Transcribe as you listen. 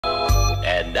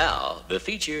the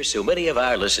feature so many of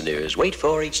our listeners wait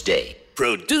for each day.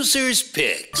 Producer's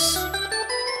Picks.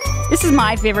 This is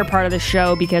my favorite part of the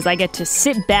show because I get to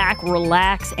sit back,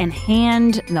 relax, and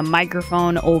hand the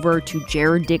microphone over to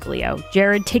Jared Diglio.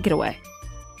 Jared, take it away.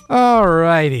 All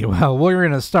righty. Well, we're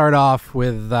going to start off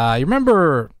with, you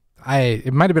remember,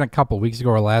 it might have been a couple weeks ago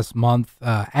or last month,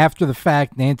 after the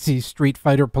fact, Nancy Street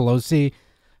Fighter Pelosi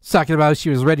was talking about she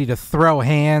was ready to throw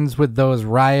hands with those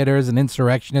rioters and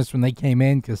insurrectionists when they came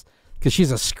in because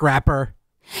she's a scrapper.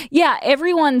 Yeah,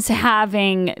 everyone's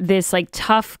having this like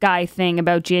tough guy thing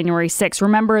about January 6th.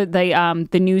 Remember the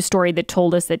news story that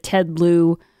told us that Ted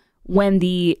Lieu, when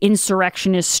the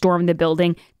insurrectionists stormed the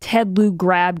building, Ted Lieu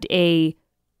grabbed a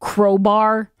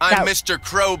crowbar. I'm Mr.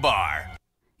 Crowbar.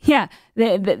 Yeah,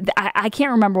 I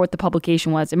can't remember what the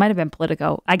publication was. It might have been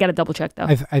Politico. I got to double check, though.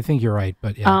 I think you're right,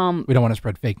 but yeah, we don't want to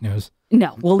spread fake news.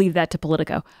 No, we'll leave that to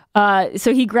Politico.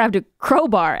 So he grabbed a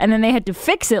crowbar, and then they had to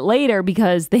fix it later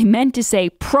because they meant to say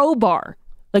pro bar,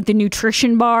 like the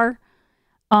nutrition bar.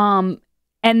 And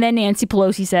then Nancy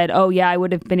Pelosi said, oh, yeah, I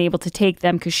would have been able to take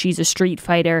them because she's a street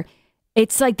fighter.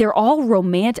 It's like they're all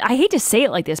romantic. I hate to say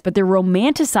it like this, but they're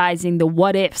romanticizing the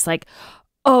what ifs. Like,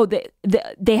 oh,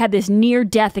 they had this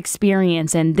near-death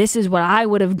experience, and this is what I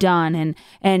would have done.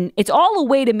 And it's all a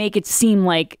way to make it seem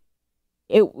like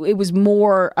it was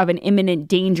more of an imminent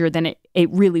danger than it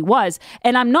really was.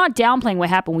 And I'm not downplaying what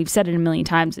happened. We've said it a million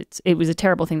times. It was a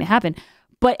terrible thing that happened.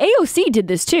 But AOC did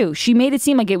this too. She made it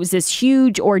seem like it was this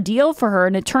huge ordeal for her,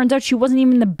 and it turns out she wasn't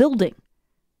even in the building.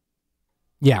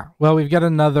 Yeah, well, we've got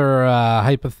another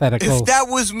hypothetical. If that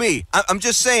was me, I'm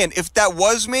just saying, if that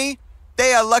was me,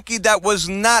 they are lucky that was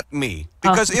not me.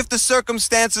 Because if the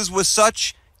circumstances were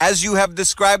such as you have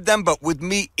described them, but with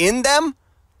me in them,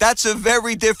 that's a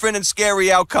very different and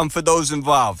scary outcome for those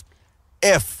involved.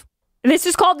 If. This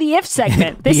is called the if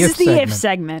segment. This is the if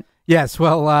segment. Yes,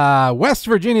 well, West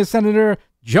Virginia Senator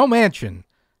Joe Manchin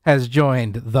has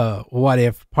joined the What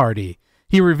If party.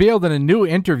 He revealed in a new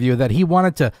interview that he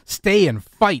wanted to stay and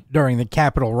fight during the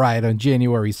Capitol riot on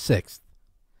January 6th,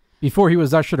 before he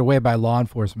was ushered away by law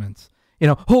enforcement. You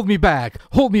know, hold me back,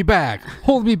 hold me back,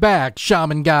 hold me back,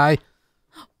 shaman guy.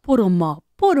 Put him up,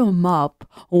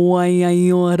 why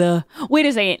I oughta. Wait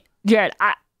a second, Jared,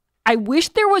 I wish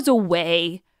there was a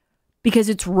way, because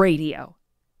it's radio.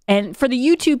 And for the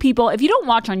YouTube people, if you don't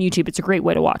watch on YouTube, it's a great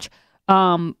way to watch.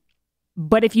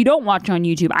 But if you don't watch on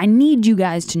YouTube, I need you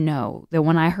guys to know that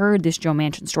when I heard this Joe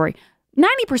Manchin story,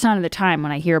 90% of the time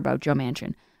when I hear about Joe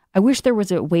Manchin, I wish there was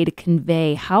a way to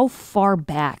convey how far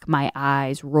back my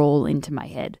eyes roll into my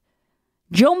head.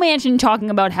 Joe Manchin talking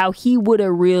about how he would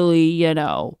have really,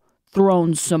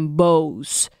 thrown some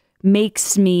bows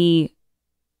makes me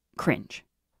cringe.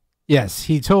 Yes,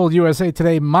 he told USA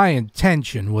Today, my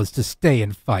intention was to stay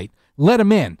and fight. Let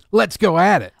him in. Let's go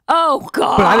at it. Oh,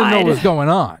 God. But I didn't know what was going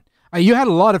on. You had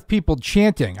a lot of people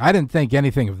chanting. I didn't think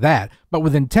anything of that. But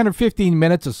within 10 or 15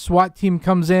 minutes, a SWAT team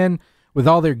comes in with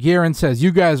all their gear and says, you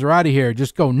guys are out of here.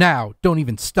 Just go now. Don't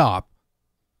even stop.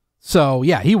 So,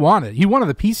 yeah, he wanted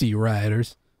the peace of you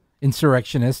rioters,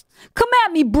 insurrectionists. Come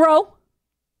at me, bro.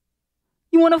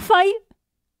 You want to fight?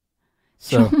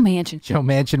 So, Joe Manchin. Joe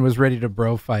Manchin was ready to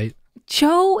bro fight.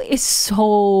 Joe is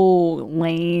so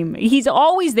lame. He's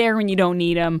always there when you don't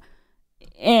need him.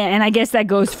 And I guess that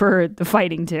goes for the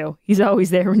fighting, too. He's always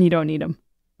there when you don't need him.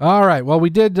 All right. Well, we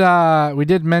did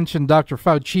mention Dr.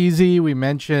 Fauci. We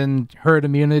mentioned herd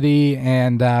immunity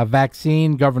and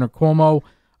vaccine. Governor Cuomo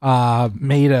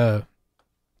made a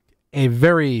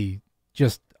very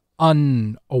just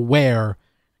unaware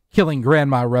killing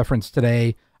grandma reference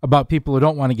today about people who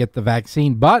don't want to get the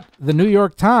vaccine. But the New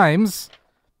York Times,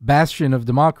 bastion of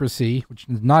democracy, which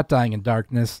is not dying in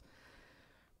darkness,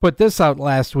 put this out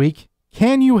last week.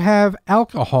 Can you have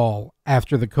alcohol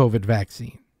after the COVID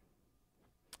vaccine?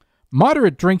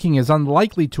 Moderate drinking is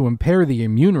unlikely to impair the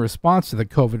immune response to the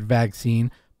COVID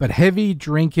vaccine, but heavy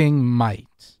drinking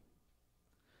might.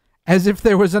 As if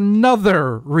there was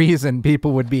another reason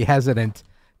people would be hesitant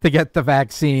to get the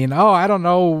vaccine. Oh, I don't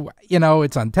know,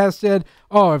 it's untested.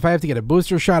 Oh, if I have to get a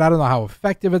booster shot, I don't know how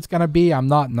effective it's going to be. I'm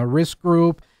not in the risk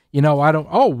group.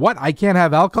 I can't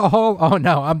have alcohol? Oh,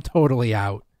 no, I'm totally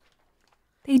out.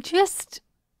 It's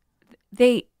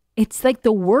like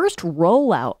the worst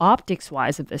rollout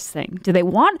optics-wise of this thing. Do they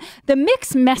want the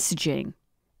mixed messaging?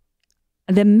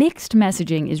 The mixed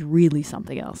messaging is really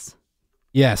something else.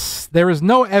 Yes, there is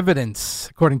no evidence,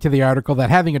 according to the article, that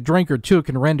having a drink or two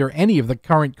can render any of the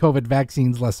current COVID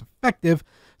vaccines less effective.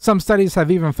 Some studies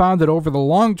have even found that over the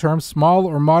long term, small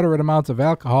or moderate amounts of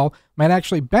alcohol might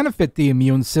actually benefit the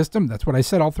immune system, that's what I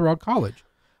said all throughout college,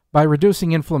 by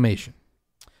reducing inflammation.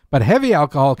 But heavy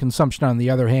alcohol consumption, on the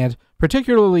other hand,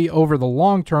 particularly over the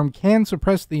long term, can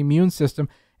suppress the immune system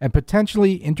and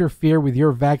potentially interfere with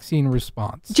your vaccine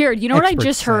response. Jared, you know what I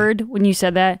just heard when you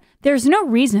said that? There's no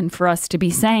reason for us to be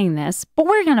saying this, but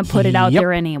we're going to put it out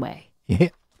there anyway. Yeah.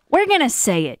 We're going to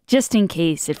say it just in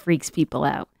case it freaks people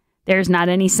out. There's not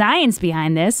any science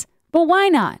behind this, but why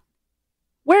not?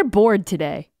 We're bored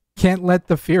today. Can't let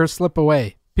the fear slip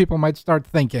away. People might start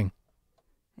thinking.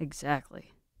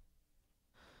 Exactly.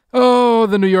 Oh,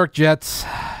 the New York Jets.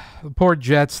 The poor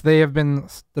Jets, they have been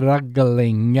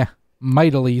struggling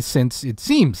mightily since, it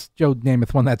seems, Joe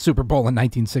Namath won that Super Bowl in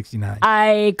 1969.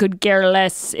 I could care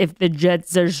less if the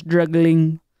Jets are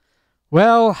struggling.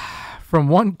 Well, from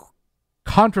one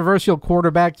controversial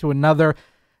quarterback to another,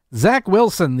 Zach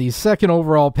Wilson, the second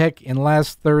overall pick in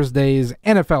last Thursday's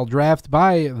NFL draft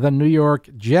by the New York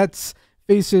Jets,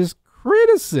 faces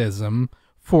criticism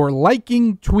for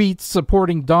liking tweets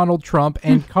supporting Donald Trump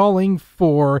and calling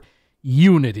for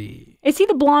unity. Is he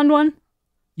the blonde one?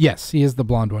 Yes, he is the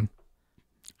blonde one.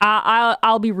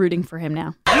 I'll be rooting for him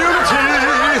now.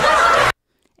 Unity!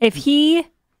 If he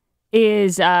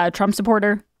is a Trump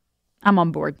supporter, I'm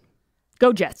on board.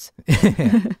 Go Jets.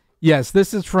 Yes,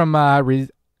 this is from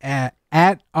at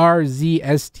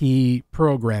RZST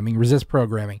programming, resist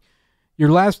programming.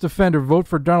 Your last offender, vote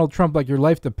for Donald Trump like your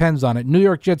life depends on it. New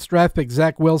York Jets draft pick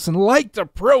Zach Wilson liked a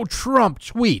pro-Trump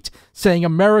tweet saying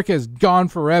America is gone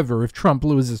forever if Trump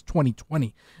loses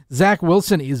 2020. Zach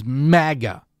Wilson is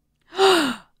MAGA.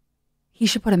 He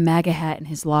should put a MAGA hat in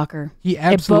his locker. He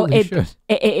absolutely should.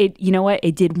 You know what?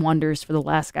 It did wonders for the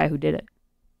last guy who did it.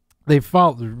 They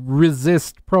followed,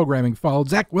 resist programming followed.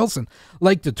 Zach Wilson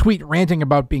liked a tweet ranting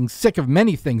about being sick of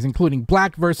many things, including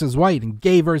black versus white and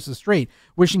gay versus straight,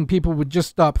 wishing people would just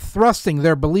stop thrusting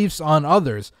their beliefs on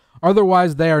others.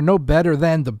 Otherwise, they are no better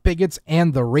than the bigots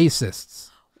and the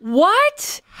racists.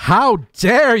 What? How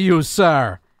dare you,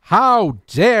 sir? How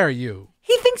dare you?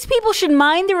 He thinks people should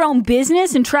mind their own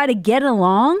business and try to get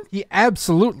along? He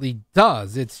absolutely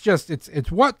does. It's just,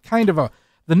 it's what kind of a,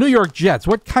 the New York Jets,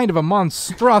 what kind of a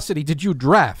monstrosity did you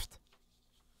draft?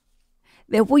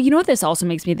 Well, you know what this also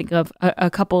makes me think of? A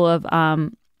couple of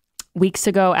weeks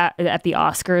ago at the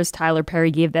Oscars, Tyler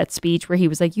Perry gave that speech where he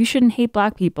was like, you shouldn't hate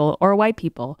black people or white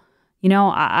people. You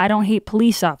know, I don't hate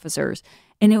police officers.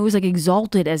 And it was like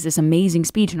exalted as this amazing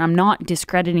speech. And I'm not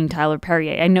discrediting Tyler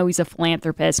Perry. I know he's a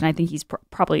philanthropist and I think he's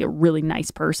probably a really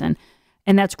nice person.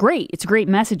 And that's great. It's a great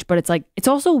message, but it's like, it's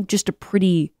also just a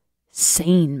pretty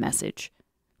sane message.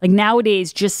 Like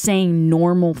nowadays, just saying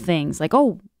normal things like,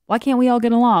 oh, why can't we all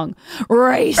get along?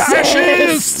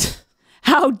 Racist!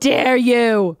 How dare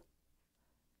you?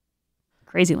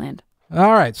 Crazy land.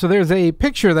 All right, so there's a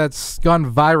picture that's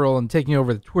gone viral and taking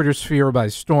over the Twitter sphere by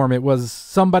storm. It was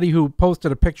somebody who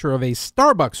posted a picture of a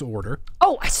Starbucks order.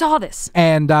 Oh, I saw this.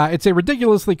 And it's a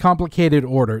ridiculously complicated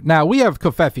order. Now, we have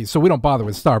Covfefe, so we don't bother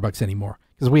with Starbucks anymore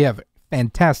because we have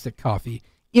fantastic coffee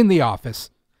in the office.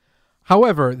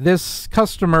 However, this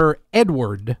customer,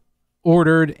 Edward,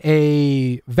 ordered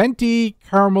a venti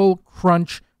caramel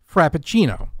crunch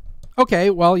frappuccino. Okay,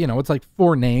 well, you know, it's like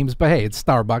 4 names, but hey, it's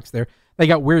Starbucks. They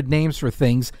got weird names for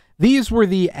things. These were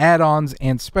the add-ons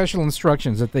and special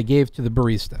instructions that they gave to the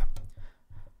barista.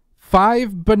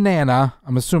 5 banana,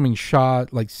 I'm assuming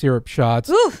shot, like syrup shots.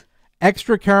 Oof.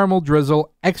 Extra caramel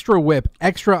drizzle, extra whip,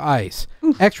 extra ice,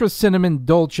 extra cinnamon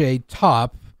dolce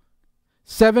top,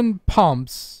 7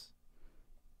 pumps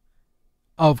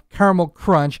of caramel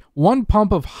crunch, 1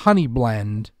 pump of honey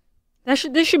blend.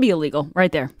 This should be illegal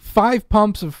right there. 5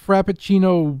 pumps of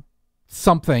frappuccino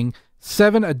something,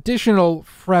 7 additional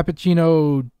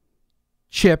frappuccino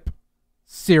chip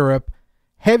syrup,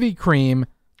 heavy cream,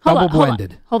 double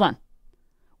blended. Hold on.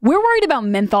 We're worried about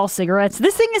menthol cigarettes.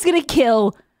 This thing is going to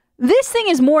kill. This thing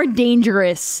is more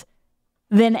dangerous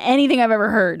than anything I've ever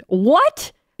heard.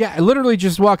 What? Yeah, I literally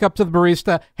just walk up to the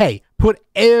barista. Hey, put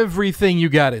everything you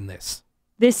got in this.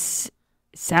 This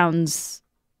sounds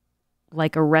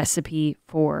like a recipe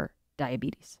for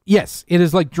diabetes. Yes, it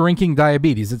is like drinking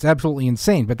diabetes. It's absolutely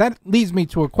insane. But that leads me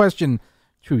to a question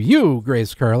to you,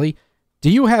 Grace Curley.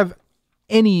 Do you have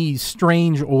any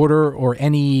strange order or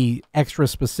any extra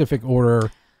specific order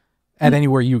at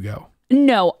anywhere you go?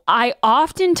 No, I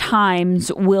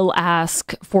oftentimes will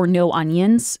ask for no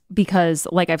onions because,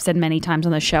 like I've said many times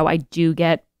on the show, I do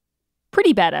get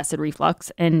pretty bad acid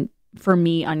reflux. And for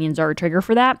me, onions are a trigger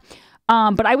for that.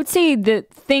 But I would say the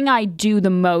thing I do the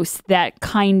most that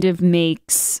kind of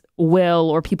makes Will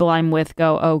or people I'm with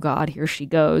go, oh God, here she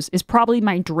goes, is probably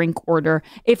my drink order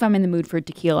if I'm in the mood for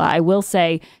tequila. I will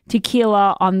say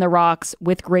tequila on the rocks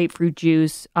with grapefruit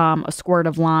juice, a squirt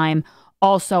of lime,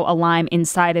 also a lime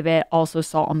inside of it, also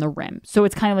salt on the rim. So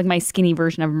it's kind of like my skinny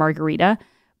version of a margarita.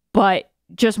 But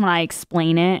just when I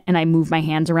explain it and I move my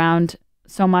hands around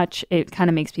so much, it kind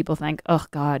of makes people think, oh,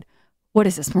 God, what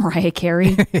is this, Mariah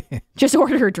Carey? Just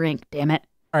order a drink, damn it.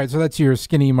 All right, so that's your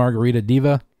skinny margarita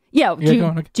diva? Yeah, do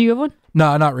you have one?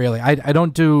 No, not really. I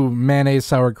don't do mayonnaise,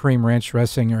 sour cream, ranch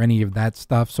dressing, or any of that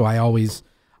stuff. So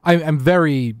I'm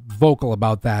very vocal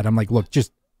about that. I'm like, look,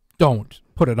 just don't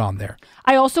put it on there.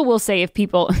 I also will say if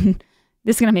people,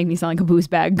 this is going to make me sound like a booze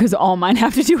bag because all mine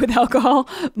have to do with alcohol.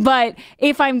 But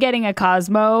if I'm getting a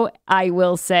Cosmo, I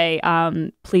will say,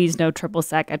 please no triple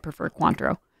sec. I'd prefer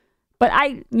Cointreau. But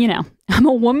I'm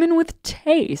a woman with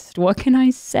taste. What can I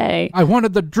say? I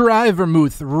wanted the dry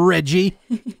vermouth, Reggie.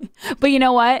 But you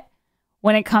know what?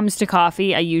 When it comes to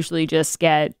coffee, I usually just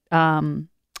get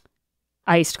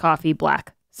iced coffee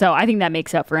black. So I think that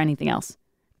makes up for anything else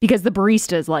because the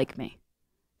baristas like me.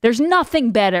 There's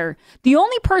nothing better. The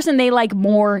only person they like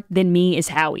more than me is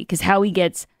Howie because Howie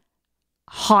gets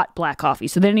hot black coffee.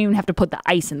 So they don't even have to put the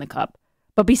ice in the cup.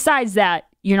 But besides that,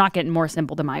 you're not getting more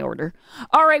simple than my order.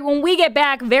 All right, when we get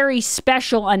back, very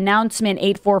special announcement,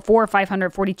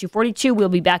 844-500-4242. We'll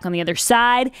be back on the other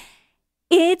side.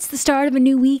 It's the start of a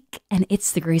new week, and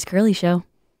it's the Grace Curley Show.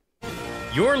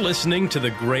 You're listening to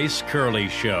the Grace Curley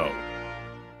Show.